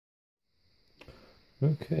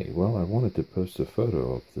Okay, well, I wanted to post a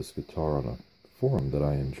photo of this guitar on a forum that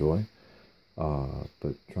I enjoy,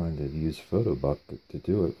 but trying to use PhotoBucket to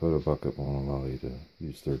do it, PhotoBucket won't allow you to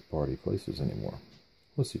use third-party places anymore,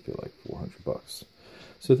 unless you pay like $400.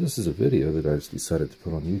 So this is a video that I just decided to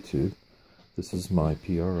put on YouTube. This is my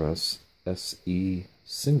PRS SE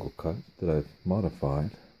Singlecut that I've modified.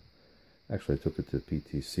 Actually, I took it to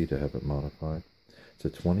PTC to have it modified. It's a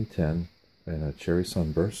 2010 and a cherry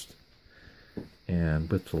sunburst. And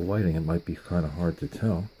with the lighting, it might be kind of hard to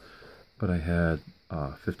tell, but I had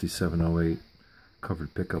 5708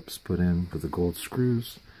 covered pickups put in with the gold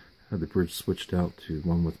screws. Had the bridge switched out to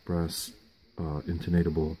one with brass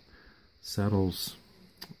intonatable saddles,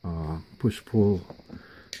 push-pull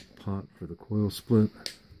pot for the coil split,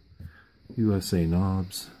 USA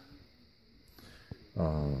knobs,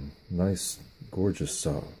 nice, gorgeous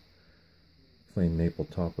plain maple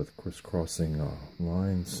top with crisscrossing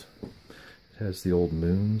lines. It has the old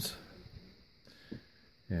moons,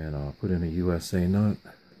 and put in a USA nut,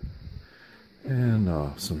 and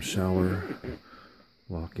some shower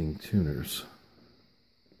locking tuners.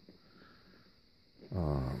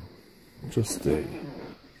 Just a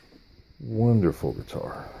wonderful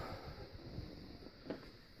guitar.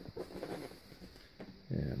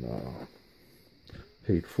 And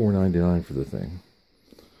paid $4.99 for the thing.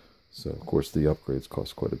 So of course the upgrades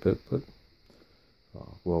cost quite a bit, but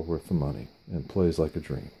well worth the money, and plays like a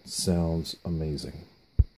dream. Sounds amazing.